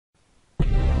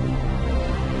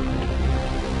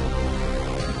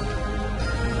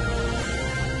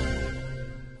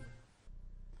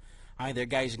Hi there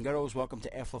guys and girls, welcome to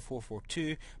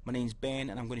EFLA442. My name's Ben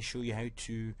and I'm going to show you how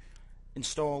to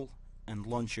install and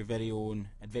launch your very own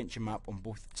adventure map on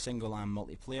both single and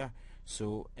multiplayer.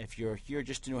 So if you're here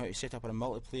just to know how to set up on a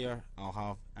multiplayer, I'll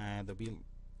have, there'll be,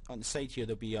 on the side here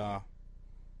there'll be side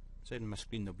of my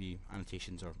screen there'll be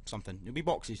annotations or something. There'll be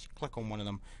boxes, you click on one of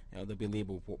them, they'll be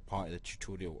labelled what part of the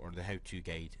tutorial or the how-to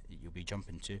guide that you'll be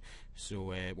jumping to. So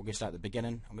we're going to start at the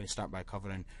beginning. I'm going to start by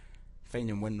covering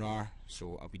finding WinRAR,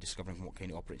 so I'll be discovering what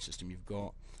kind of operating system you've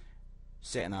got,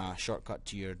 setting a shortcut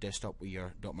to your desktop with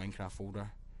your .minecraft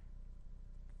folder,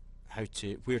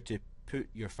 where to put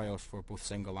your files for both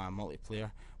single and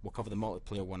multiplayer. We'll cover the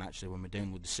multiplayer one actually when we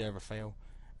download the server file,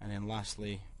 and then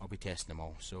lastly I'll be testing them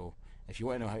all. So if you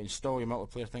want to know how to install your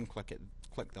multiplayer thing, click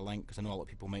the link, because I know a lot of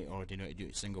people might already know how to do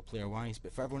it single player wise,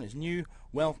 but for everyone that's new,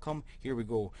 welcome. Here we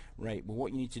go. Right, well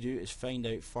what you need to do is find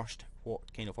out first what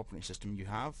kind of operating system you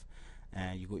have.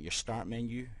 You go to your start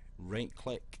menu, right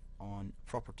click on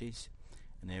properties,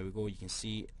 and there we go. You can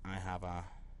see I have I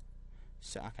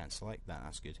can't select that,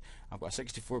 that's good. I've got a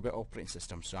 64-bit operating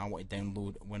system, so I want to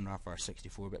download WinRAR for a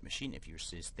 64-bit machine. If yours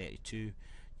says 32,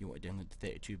 you want to download the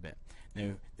 32-bit.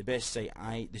 Now the site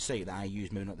that I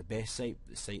use, maybe not the best site,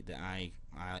 but the site that I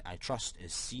trust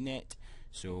is CNET.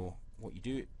 So what you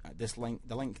do at this link,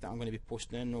 the link that I'm going to be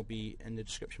posting in will be in the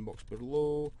description box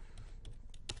below.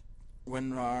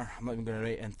 WinRAR, I'm not even going to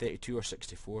write in 32 or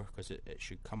 64 because it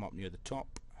should come up near the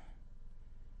top.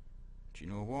 Do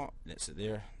you know what? It's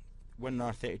there.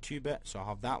 WinRAR 32-bit, so I'll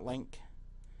have that link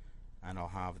and I'll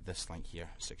have this link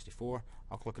here, 64.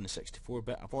 I'll click on the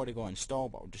 64-bit. I've already got it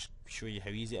installed, but I'll just show you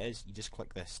how easy it is. You just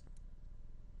click this.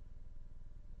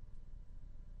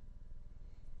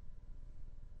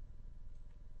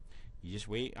 You just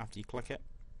wait after you click it.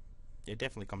 It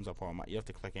definitely comes up automatically. You have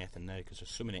to click anything now because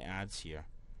there's so many ads here.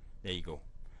 There you go.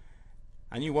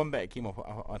 I knew one bit it came up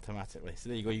automatically. So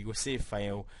there you go. You go save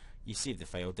file. You save the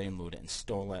file, download it,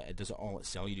 install it. It does it all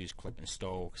itself. You do is click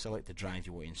install, select the drive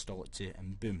you want to install it to,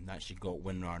 and boom, that's you got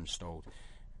WinRAR installed.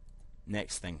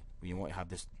 Next thing, when you want to have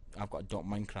this, I've got a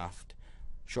 .minecraft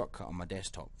shortcut on my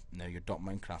desktop. Now your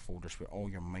 .minecraft folders where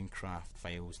all your Minecraft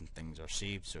files and things are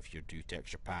saved. So if you do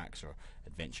texture packs or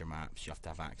adventure maps, you have to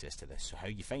have access to this. So how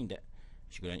you find it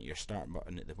is you go into your start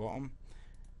button at the bottom.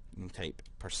 You can type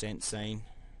 %,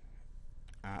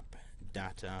 app,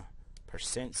 data,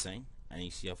 %, and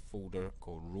you see a folder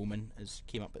called Roman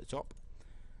came up at the top,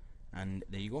 and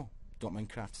there you go.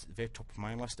 .minecraft's at the very top of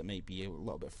my list. It might be a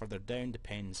little bit further down,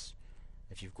 depends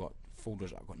if you've got folders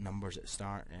that have got numbers at the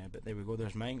start, but there we go,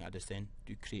 there's mine. I just then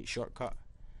do create shortcut.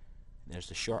 There's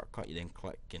the shortcut, you then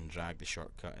click and drag the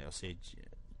shortcut. I'll say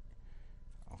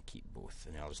I'll keep both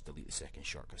and I'll just delete the second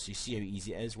shortcut. So you see how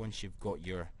easy it is once you've got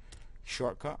your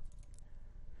shortcut.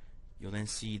 You'll then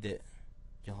see that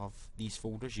you'll have these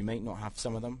folders. You might not have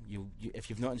some of them. If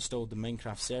you've not installed the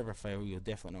Minecraft server file, you'll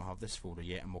definitely not have this folder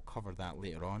yet, and we'll cover that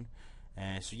later on.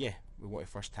 So yeah, we want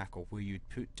to first tackle where you'd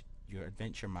put your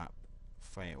adventure map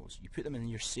files. You put them in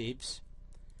your saves.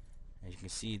 As you can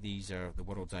see, these are the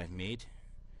worlds I've made,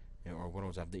 or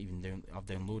worlds I've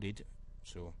downloaded.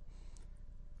 So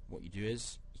what you do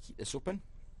is you keep this open,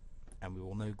 and we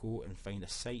will now go and find a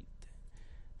site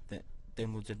that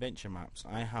downloads adventure maps.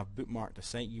 I have bookmarked a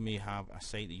site. You may have a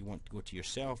site that you want to go to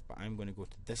yourself, but I'm going to go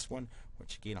to this one,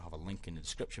 which again I'll have a link in the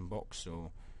description box.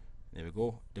 So there we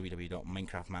go,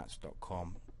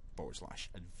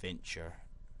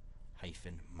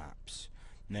 www.minecraftmaps.com/adventure-maps.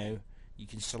 Now you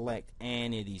can select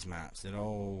any of these maps. They're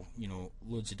all,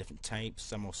 loads of different types.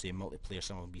 Some will say multiplayer,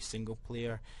 some will be single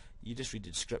player. You just read the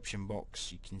description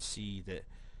box. You can see that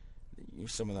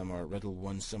some of them are riddle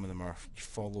ones, some of them are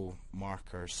follow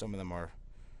markers, some of them are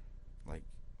like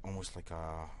almost like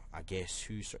a guess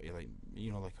who sort of, like,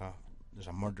 there's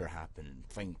a murder happening,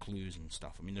 find clues and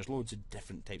stuff. I mean, there's loads of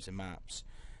different types of maps,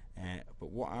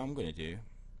 but what I'm going to do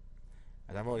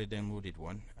is I've already downloaded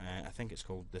one. I think it's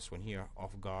called this one here,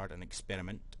 Off Guard and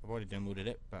Experiment. I've already downloaded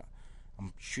it, but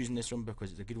I'm choosing this one because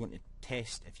it's a good one to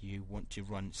test if you want to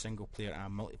run single player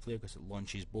and multiplayer, because it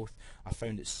launches both. I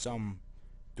found that some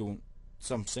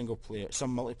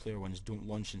multiplayer ones don't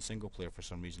launch in single player for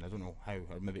some reason. I don't know how,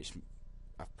 or maybe it's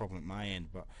a problem at my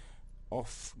end. But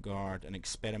Off Guard and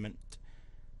Experiment,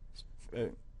 a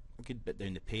good bit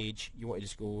down the page. You want to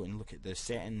just go and look at the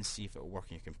settings, see if it will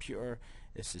work on your computer.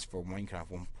 This is for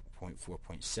Minecraft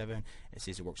 1.4.7. It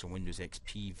says it works on Windows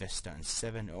XP, Vista and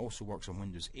 7. It also works on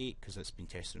Windows 8 because it's been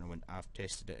tested on I've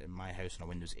tested it in my house on a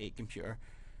Windows 8 computer.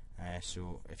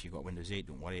 So if you've got Windows 8,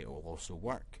 don't worry, it will also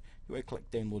work. You want to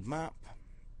click download map,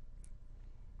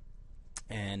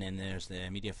 and then there's the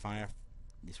MediaFire.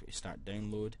 This way to start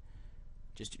download.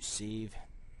 Just to save.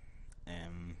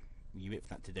 You wait for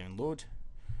that to download.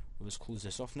 We'll just close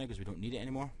this off now because we don't need it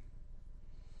anymore.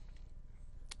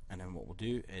 And then what we'll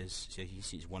do is, so you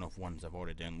see it's one of ones, I've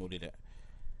already downloaded it.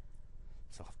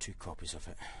 So I'll have 2 copies of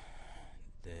it.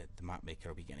 The map maker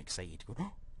will be getting excited, going,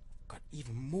 oh, got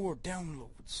even more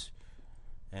downloads.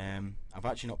 I've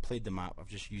actually not played the map, I've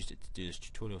just used it to do this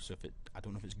tutorial, so if I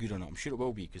don't know if it's good or not. I'm sure it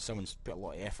will be, because someone's put a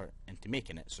lot of effort into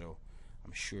making it, so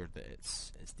I'm sure that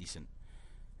it's decent.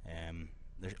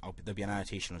 There'll be an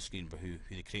annotation on the screen for who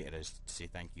the creator is, to say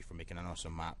thank you for making an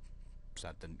awesome map. So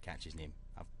I didn't catch his name.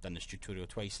 I've done this tutorial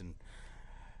twice, and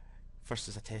first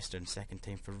as a tester and second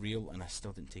time for real, and I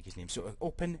still didn't take his name. So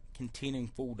open containing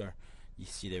folder. You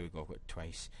see, there we go, I've got it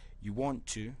twice. You want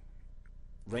to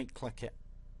right click it,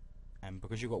 and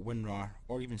because you've got WinRAR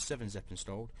or even 7-zip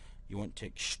installed, you want to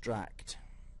extract.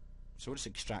 So we'll just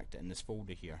extract it in this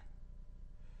folder here.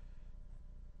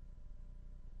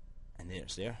 And there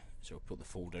it's there. So we'll put the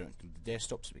folder into the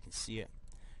desktop so we can see it.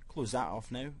 Close that off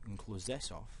now, and close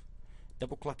this off.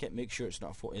 Double click it, make sure it's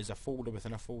not a folder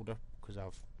within a folder, because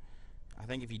I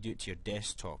think if you do it to your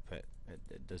desktop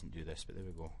it doesn't do this, but there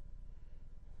we go.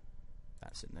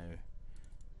 That's it now.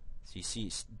 So you see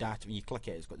it's data, when you click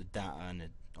it, it's got the data, and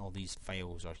all these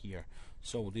files are here.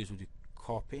 So what we'll do is we'll do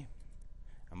copy,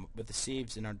 and with the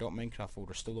saves in our .minecraft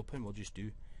folder still open, we'll just do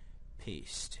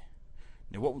paste.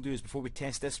 Now what we'll do is, before we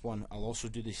test this one, I'll also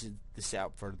do the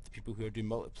setup for the people who are doing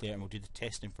multiplayer, and we'll do the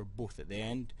testing for both at the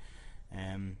end.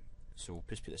 So we'll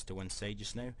just put this to one side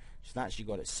just now. So that's, you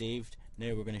got it saved.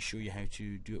 Now we're going to show you how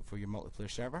to do it for your multiplayer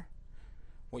server.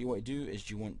 What you want to do is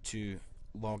you want to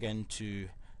log into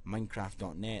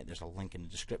Minecraft.net. There's a link in the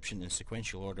description in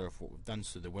sequential order of what we've done.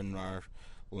 So the WinRAR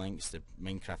links, the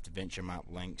Minecraft adventure map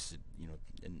links, you know,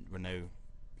 and we're now,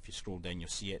 if you scroll down you'll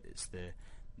see it. It's the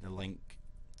link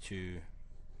to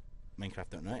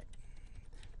Minecraft.net.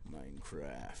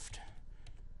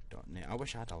 Minecraft.net. I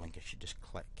wish I had a link I should just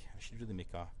click. I should really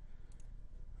make a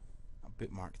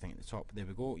bookmark thing at the top. There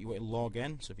we go. You want to log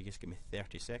in, so if you just give me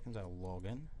 30 seconds I'll log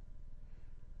in.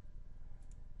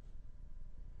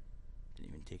 Didn't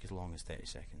even take as long as 30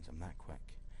 seconds, I'm that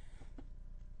quick.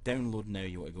 Download now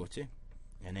you want to go to,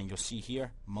 and then you'll see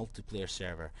here multiplayer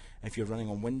server. If you're running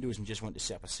on Windows and just want to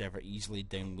set up a server easily,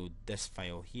 download this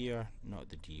file here, not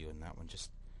the DO in that one,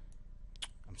 just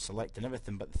I'm selecting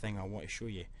everything but the thing I want to show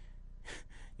you.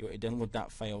 You want to download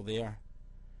that file there,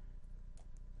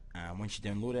 and once you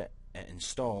download it, it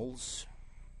installs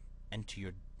into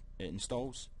your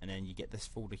and then you get this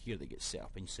folder here that gets set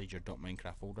up inside your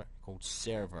 .minecraft folder called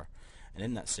server, and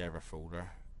in that server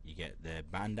folder you get the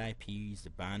banned IPs, the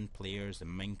banned players, the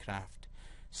Minecraft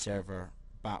server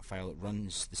bat file that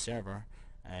runs the server,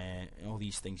 and all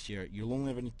these things here. You'll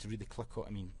only ever need to really click on,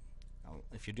 I mean,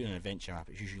 if you're doing an adventure map,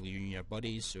 it's usually you and your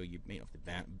buddies, so you may have to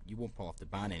ban, you won't pull off to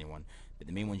ban anyone, but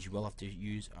the main ones you will have to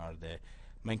use are the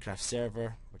Minecraft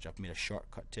server, which I've made a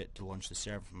shortcut to launch the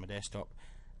server from my desktop,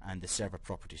 and the server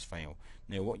properties file.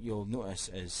 Now what you'll notice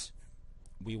is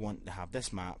we want to have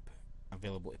this map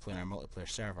available to play on our multiplayer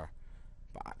server,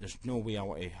 but there's no way I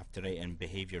want to have to write in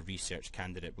behavior research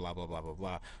candidate blah blah blah blah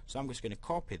blah. So I'm just going to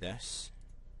copy this,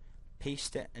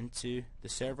 paste it into the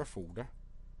server folder,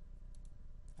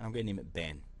 and I'm going to name it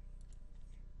Ben,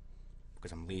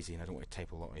 because I'm lazy and I don't want to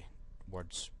type a lot of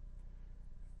words.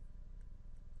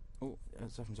 Oh,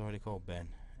 something's already called Ben.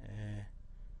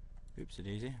 Oopsie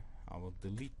daisy. I will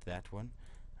delete that one.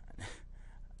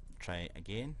 Try it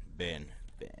again. Ben.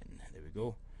 There we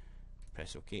go.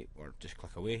 Press OK, or just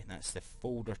click away. That's the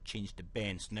folder changed to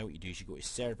Ben. So now what you do is you go to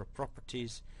server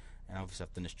properties, and obviously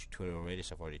I've done this tutorial already,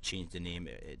 so I've already changed the name.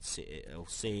 It'll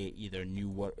say either new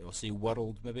world, it'll say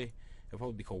world maybe. It'll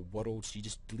probably be called world. So you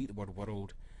just delete the word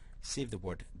world, save the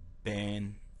word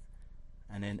Ben,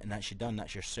 and that's you done.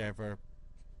 That's your server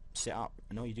set up,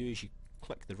 and all you do is you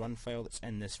click the run file that's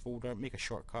in this folder, make a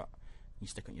shortcut, you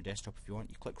stick it on your desktop if you want,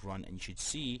 you click run, and you should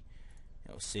see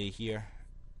it'll say here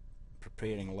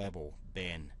preparing level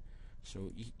Ben.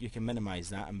 So you can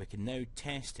minimize that, and we can now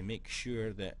test to make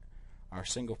sure that our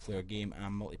single player game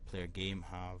and multiplayer game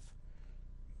have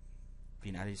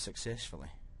been added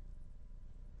successfully.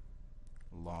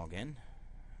 Log in.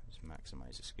 Let's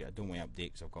maximize the screen. I don't want to update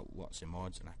because I've got lots of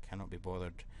mods and I cannot be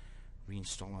bothered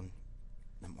reinstalling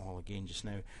them all again just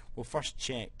now. We'll first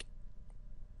check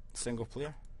single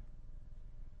player,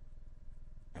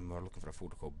 and we're looking for a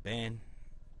folder called Ben.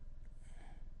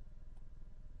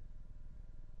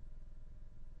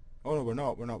 Oh no, we're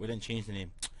not, we didn't change the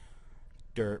name.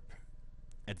 Derp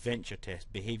adventure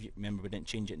test behavior. Remember, we didn't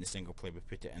change it in the single player, we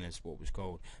put it in as what was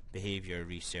called behavior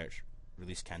research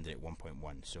release candidate 1.1.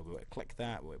 so we'll click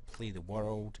that, we'll play the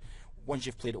world. Once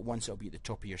you've played it once, it'll be at the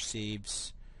top of your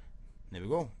saves. There we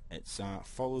go. It's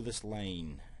follow this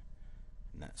line.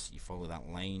 And that's, you follow that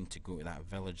line to go to that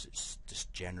village that's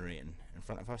just generating in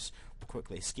front of us. We'll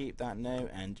quickly escape that now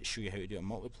and show you how to do a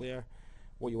multiplayer.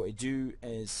 What you want to do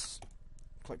is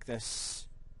click this,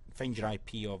 find your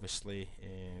IP obviously,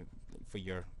 for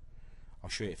your, I'll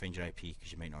show you how to find your IP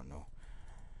because you might not know.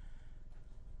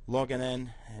 Logging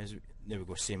in, there we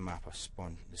go, same map of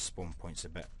spawn. The spawn point's a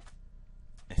bit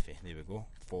iffy. There we go.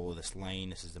 Follow this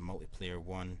line. This is the multiplayer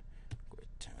one.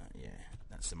 Yeah,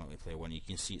 that's the multiplayer one. You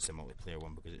can see it's a multiplayer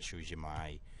one because it shows you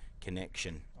my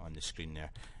connection on the screen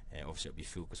there. Obviously it'll be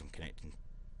full because I'm connecting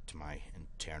to my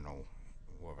internal,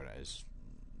 whatever it is,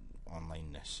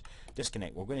 onlineness.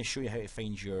 Disconnect. We're going to show you how to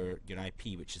find your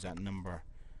IP, which is that number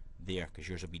there, because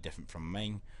yours will be different from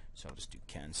mine. So I'll just do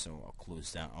cancel. I'll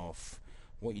close that off.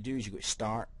 What you do is you go to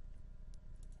start,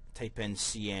 type in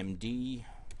CMD,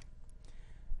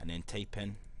 and then type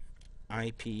in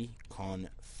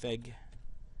ipconfig,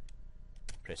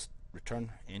 press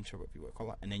return, enter, whatever you want to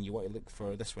call it, and then you want to look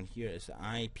for this one here. Is the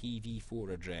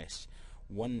IPv4 address.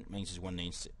 Mine is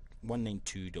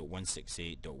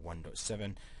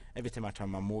 192.168.1.7. Every time I turn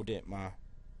my modem, my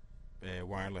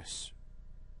wireless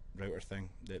router thing,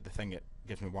 the thing that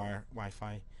gives me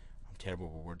Wi-Fi. I'm terrible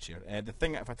with words here. The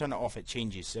thing, if I turn it off, it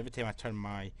changes. So every time I turn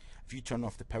if you turn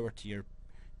off the power to your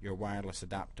wireless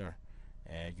adapter,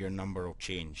 your number will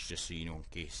change, just so you know, in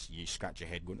case you scratch your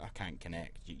head going, I can't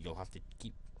connect. You'll have to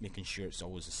keep making sure it's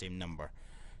always the same number.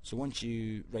 So once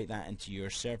you write that into your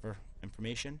server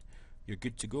information, you're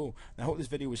good to go. And I hope this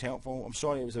video was helpful. I'm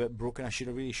sorry it was a bit broken. I should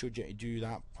have really showed you how to do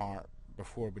that part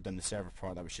before we'd done the server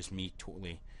part. That was just me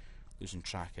totally losing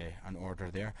track of an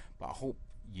order there. But I hope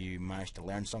you managed to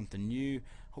learn something new.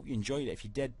 Hope you enjoyed it. If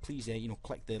you did, please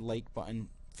click the like button,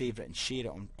 favourite, and share it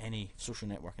on any social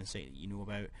networking site that you know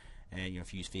about.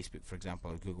 If you use Facebook, for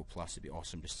example, or Google+, it'd be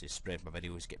awesome just to spread my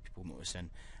videos, get people noticing.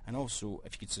 And also,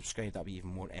 if you could subscribe, that'd be even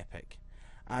more epic.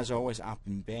 As always, I've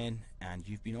been Ben, and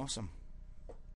you've been awesome.